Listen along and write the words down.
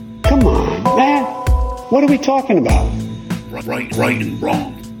Man, what are we talking about? Right and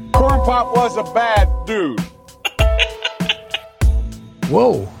wrong. Corn Pop was a bad dude.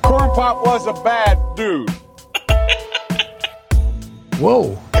 Whoa. Corn Pop was a bad dude.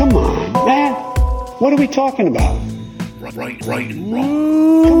 Whoa. Come on, man. What are we talking about? Right and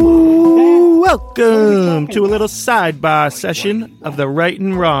wrong. Come on, man. Welcome to a little sidebar session of the Right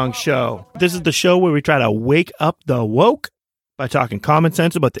and Wrong Show. This is the show where we try to wake up the woke by talking common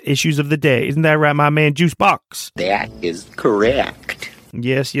sense about the issues of the day. Isn't that right, my man Juicebox? That is correct.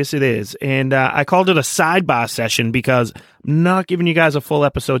 Yes, it is. And I called it a sidebar session because I'm not giving you guys a full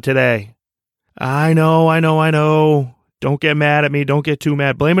episode today. I know. Don't get mad at me. Don't get too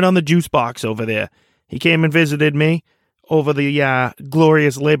mad. Blame it on the Juicebox over there. He came and visited me over the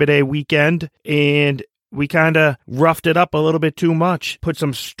glorious Labor Day weekend, and we kind of roughed it up a little bit too much. Put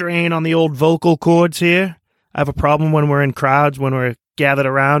some strain on the old vocal cords here. I have a problem when we're in crowds, when we're gathered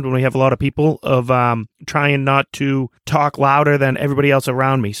around, when we have a lot of people, of trying not to talk louder than everybody else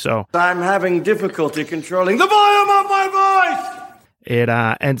around me. So I'm having difficulty controlling the volume of my voice. It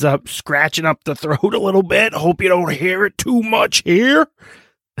ends up scratching up the throat a little bit. Hope you don't hear it too much here.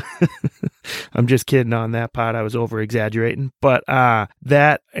 I'm just kidding on that part. I was over-exaggerating. But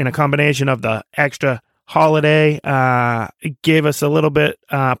that, in a combination of the extra holiday, gave us a little bit,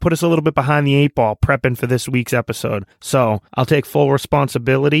 put us a little bit behind the eight ball prepping for this week's episode. So I'll take full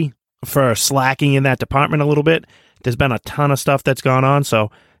responsibility for slacking in that department a little bit. There's been a ton of stuff that's gone on,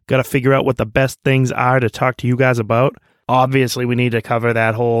 so got to figure out what the best things are to talk to you guys about. Obviously, we need to cover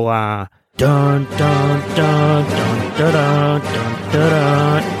that whole dun dun dun dun dun dun dun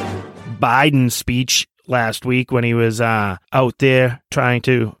dun Biden speech last week when he was out there trying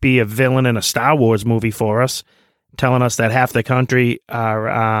to be a villain in a Star Wars movie for us, telling us that half the country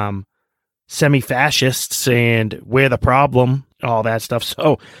are semi-fascists and we're the problem, all that stuff.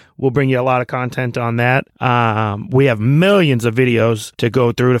 So we'll bring you a lot of content on that. We have millions of videos to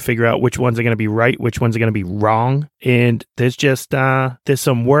go through to figure out which ones are going to be right, which ones are going to be wrong. And there's just, there's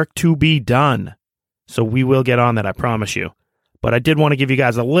some work to be done. So we will get on that, I promise you. But I did want to give you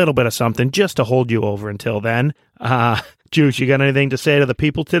guys a little bit of something just to hold you over until then. Juice, you got anything to say to the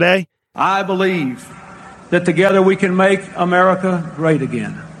people today? I believe that together we can make America great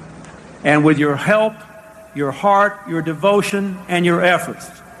again. And with your help, your heart, your devotion, and your efforts,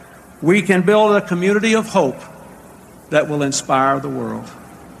 we can build a community of hope that will inspire the world.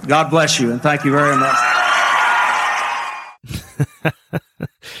 God bless you, and thank you very much.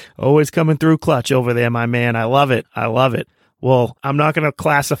 Always coming through clutch over there, my man. I love it. Well, I'm not going to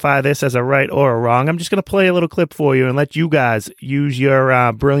classify this as a right or a wrong. I'm just going to play a little clip for you and let you guys use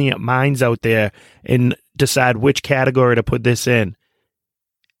your brilliant minds out there and decide which category to put this in.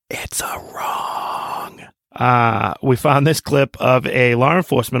 It's a wrong. We found this clip of a law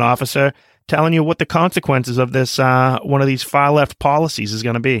enforcement officer telling you what the consequences of this, one of these far left policies is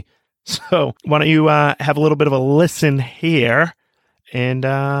going to be. So why don't you have a little bit of a listen here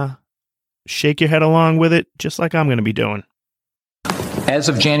and shake your head along with it, just like I'm going to be doing. As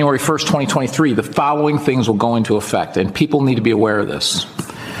of January 1st, 2023, the following things will go into effect, and people need to be aware of this.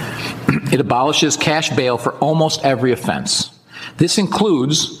 It abolishes cash bail for almost every offense. This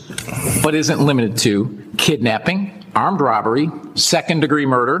includes, but isn't limited to, kidnapping, armed robbery, second-degree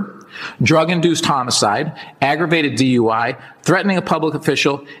murder, drug-induced homicide, aggravated DUI, threatening a public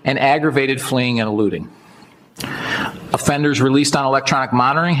official, and aggravated fleeing and eluding. Offenders released on electronic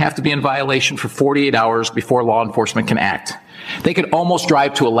monitoring have to be in violation for 48 hours before law enforcement can act. They could almost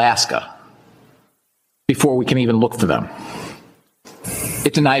drive to Alaska before we can even look for them.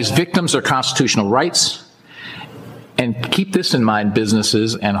 It denies victims their constitutional rights. And keep this in mind,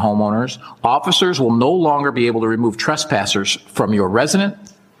 businesses and homeowners. Officers will no longer be able to remove trespassers from your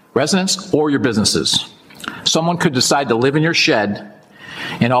residence or your businesses. Someone could decide to live in your shed,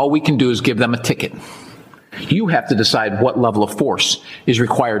 and all we can do is give them a ticket. You have to decide what level of force is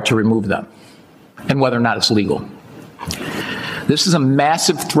required to remove them and whether or not it's legal. This is a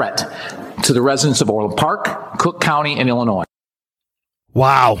massive threat to the residents of Orland Park, Cook County, and Illinois.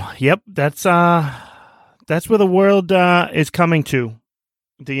 Wow. Yep. That's where the world is coming to.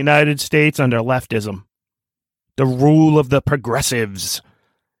 The United States under leftism. The rule of the progressives.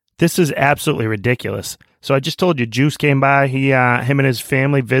 This is absolutely ridiculous. So I just told you, Juice came by. Him and his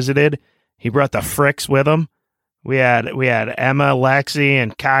family visited. He brought the fricks with him. We had Emma, Lexi,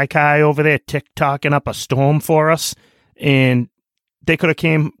 and Kai over there tick-tocking up a storm for us. And they could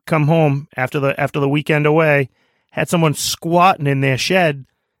have come home after the weekend away, had someone squatting in their shed,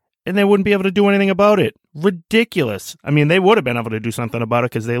 and they wouldn't be able to do anything about it. Ridiculous. I mean, they would have been able to do something about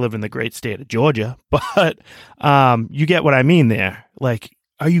it because they live in the great state of Georgia. But you get what I mean there. Like,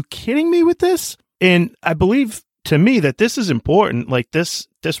 are you kidding me with this? And I believe to me that this is important. Like this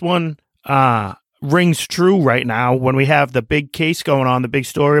one rings true right now when we have the big case going on, the big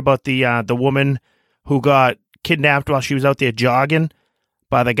story about the woman who got kidnapped while she was out there jogging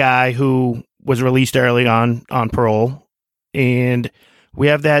by the guy who was released early on parole. And we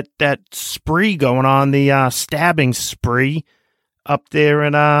have that spree going on, the stabbing spree up there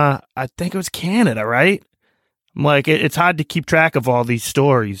in, I think it was Canada, right? I'm like, it's hard to keep track of all these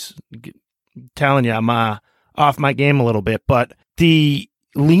stories. I'm telling you, I'm off my game a little bit, but the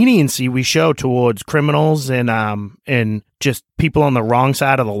leniency we show towards criminals and just people on the wrong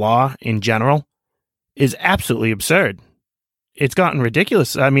side of the law in general is absolutely absurd. It's gotten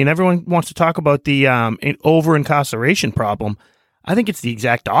ridiculous. I mean, everyone wants to talk about the over-incarceration problem. I think it's the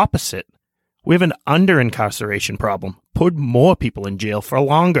exact opposite. We have an under-incarceration problem. Put more people in jail for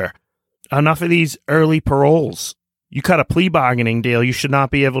longer. Enough of these early paroles. You cut a plea bargaining deal, you should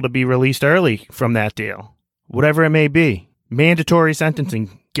not be able to be released early from that deal. Whatever it may be. Mandatory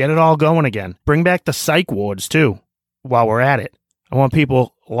sentencing. Get it all going again. Bring back the psych wards, too, while we're at it. I want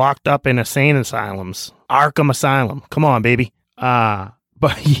people locked up in insane asylums. Arkham Asylum. Come on, baby.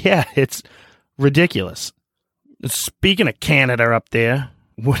 But yeah, it's ridiculous. Speaking of Canada up there,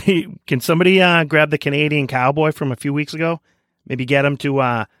 can somebody grab the Canadian cowboy from a few weeks ago? Maybe get him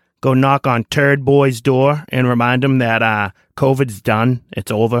to go knock on Turd Boy's door and remind him that COVID's done.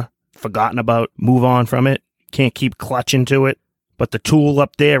 It's over. Forgotten about. Move on from it. Can't keep clutching to it. But the tool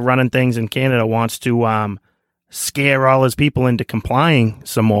up there running things in Canada wants to scare all his people into complying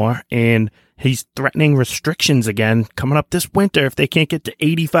some more. And he's threatening restrictions again coming up this winter if they can't get to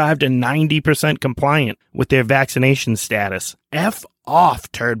 85 to 90% compliant with their vaccination status. F off,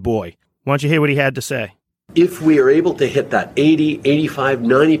 Turd Boy. Why don't you hear what he had to say? If we are able to hit that 80, 85,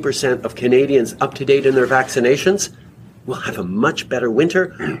 90% of Canadians up to date in their vaccinations, we'll have a much better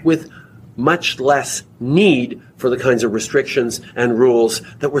winter with much less need for the kinds of restrictions and rules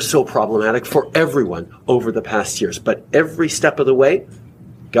that were so problematic for everyone over the past years. But every step of the way,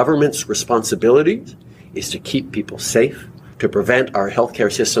 government's responsibility is to keep people safe, to prevent our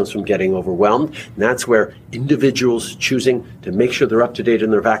healthcare systems from getting overwhelmed. And that's where individuals choosing to make sure they're up to date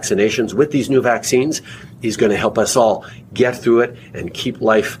in their vaccinations with these new vaccines is going to help us all get through it and keep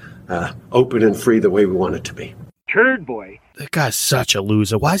life open and free the way we want it to be. Turd Boy. That guy's such a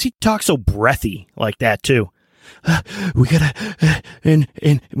loser. Why does he talk so breathy like that, too? We gotta, and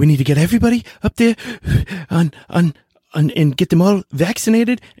we need to get everybody up there and get them all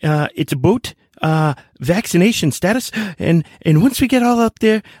vaccinated. It's about vaccination status, and once we get all up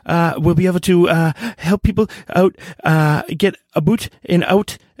there, we'll be able to help people out, get a boot and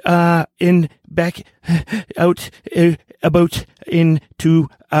out, in back out about into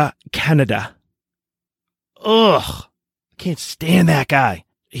Canada. Ugh, can't stand that guy.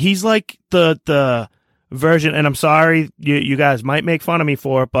 He's like the version, and I'm sorry, you guys might make fun of me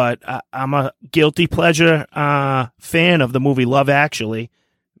for it, but I'm a guilty pleasure fan of the movie Love Actually.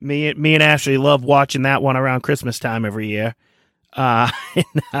 Me and Ashley love watching that one around Christmas time every year. And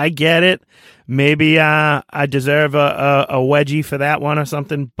I get it. Maybe I deserve a wedgie for that one or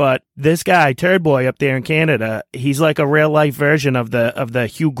something, but this guy, Turd Boy up there in Canada, he's like a real life version of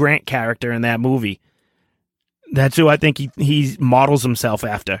the Hugh Grant character in that movie. That's who I think he models himself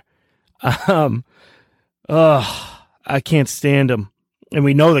after. I can't stand him. And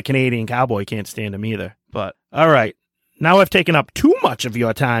we know the Canadian cowboy can't stand him either. But, all right. Now I've taken up too much of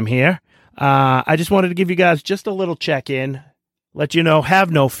your time here. I just wanted to give you guys just a little check-in. Let you know,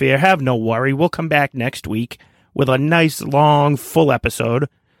 have no fear, have no worry. We'll come back next week with a nice, long, full episode.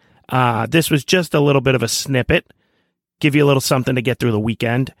 This was just a little bit of a snippet. Give you a little something to get through the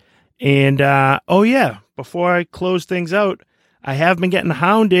weekend. And, oh yeah, before I close things out, I have been getting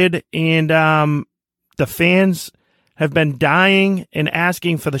hounded, and the fans have been dying and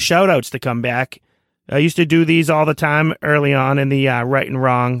asking for the shoutouts to come back. I used to do these all the time early on in the right and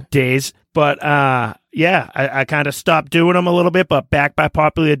wrong days. But, yeah, I kind of stopped doing them a little bit, but back by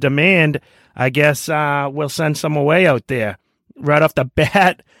popular demand, I guess we'll send some away out there. Right off the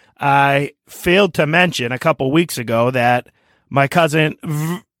bat, I failed to mention a couple weeks ago that my cousin,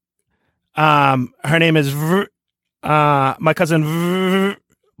 her name is my cousin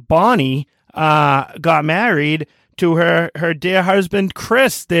Bonnie, got married to her dear husband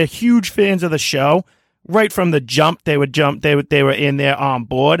Chris. They're huge fans of the show. Right from the jump, they were in there on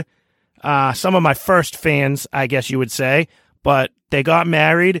board. Some of my first fans, I guess you would say, but they got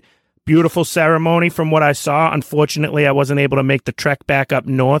married. Beautiful ceremony from what I saw. Unfortunately, I wasn't able to make the trek back up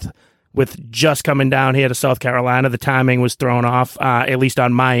north with just coming down here to South Carolina. The timing was thrown off, at least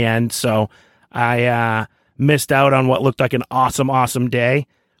on my end. So I missed out on what looked like an awesome, awesome day.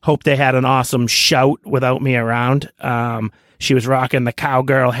 Hope they had an awesome shout without me around. She was rocking the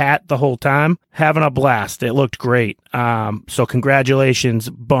cowgirl hat the whole time, having a blast. It looked great. So congratulations,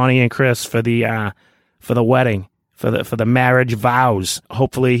 Bonnie and Chris, for the wedding, for the marriage vows.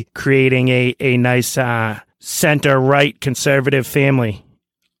 Hopefully, creating a nice center-right conservative family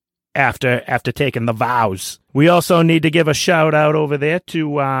after taking the vows. We also need to give a shout out over there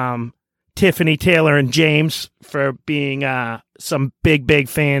to Tiffany, Taylor, and James for being some big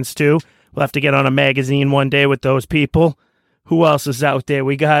fans too. We'll have to get on a magazine one day with those people. Who else is out there?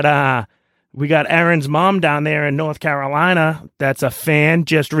 We got Aaron's mom down there in North Carolina. That's a fan.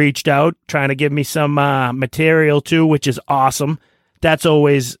 Just reached out, trying to give me some material too, which is awesome. That's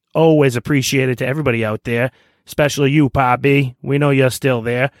always appreciated to everybody out there, especially you, Poppy. We know you're still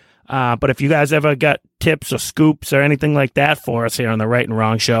there. But if you guys ever got tips or scoops or anything like that for us here on the Right and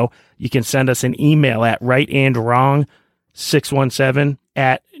Wrong Show, you can send us an email at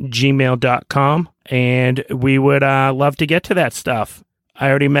rightandwrong617@gmail.com, and we would love to get to that stuff. I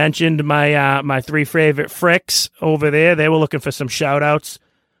already mentioned my three favorite fricks over there. They were looking for some shout-outs.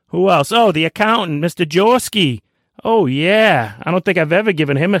 Who else? Oh, the accountant, Mr. Jaworski. Oh, yeah. I don't think I've ever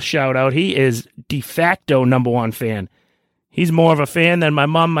given him a shout-out. He is de facto #1 fan. He's more of a fan than my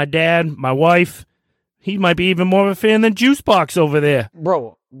mom, my dad, my wife. He might be even more of a fan than Juicebox over there.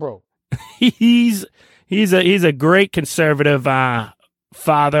 Bro. He's a great conservative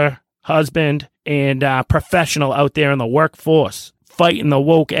father, husband, and professional out there in the workforce, fighting the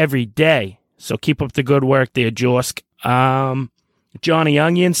woke every day. So keep up the good work there, Jorsk. Johnny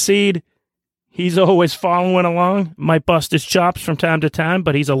Onion Seed, he's always following along. Might bust his chops from time to time,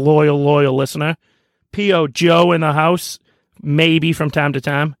 but he's a loyal listener. P.O. Joe in the house, maybe from time to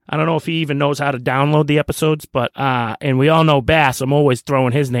time. I don't know if he even knows how to download the episodes, but and we all know Bass. I'm always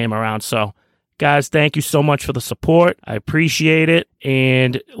throwing his name around. So, guys, thank you so much for the support. I appreciate it,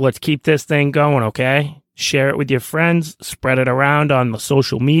 and let's keep this thing going, okay? Share it with your friends. Spread it around on the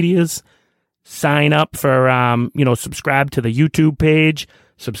social medias. Sign up for, subscribe to the YouTube page.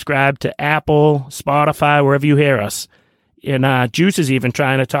 Subscribe to Apple, Spotify, wherever you hear us. And Juice is even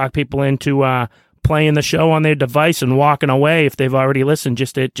trying to talk people into playing the show on their device and walking away if they've already listened,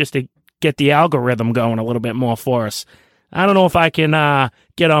 just to get the algorithm going a little bit more for us. I don't know if I can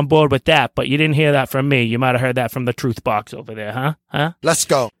get on board with that, but you didn't hear that from me. You might have heard that from the Truth Box over there, huh? Let's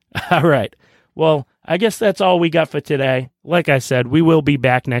go. All right. Well, I guess that's all we got for today. Like I said, we will be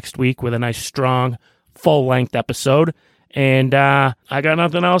back next week with a nice, strong, full-length episode. And I got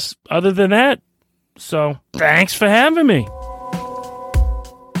nothing else other than that. So thanks for having me.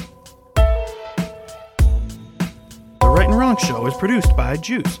 The Right and Wrong Show is produced by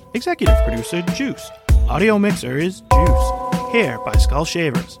Juice. Executive producer, Juice. Audio mixer is Juice. Hair by Skull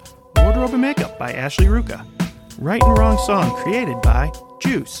Shavers. Wardrobe and makeup by Ashley Ruka. Right and Wrong song created by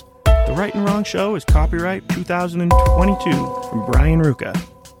Juice. The Right and Wrong Show is copyright 2022 from Brian Ruka.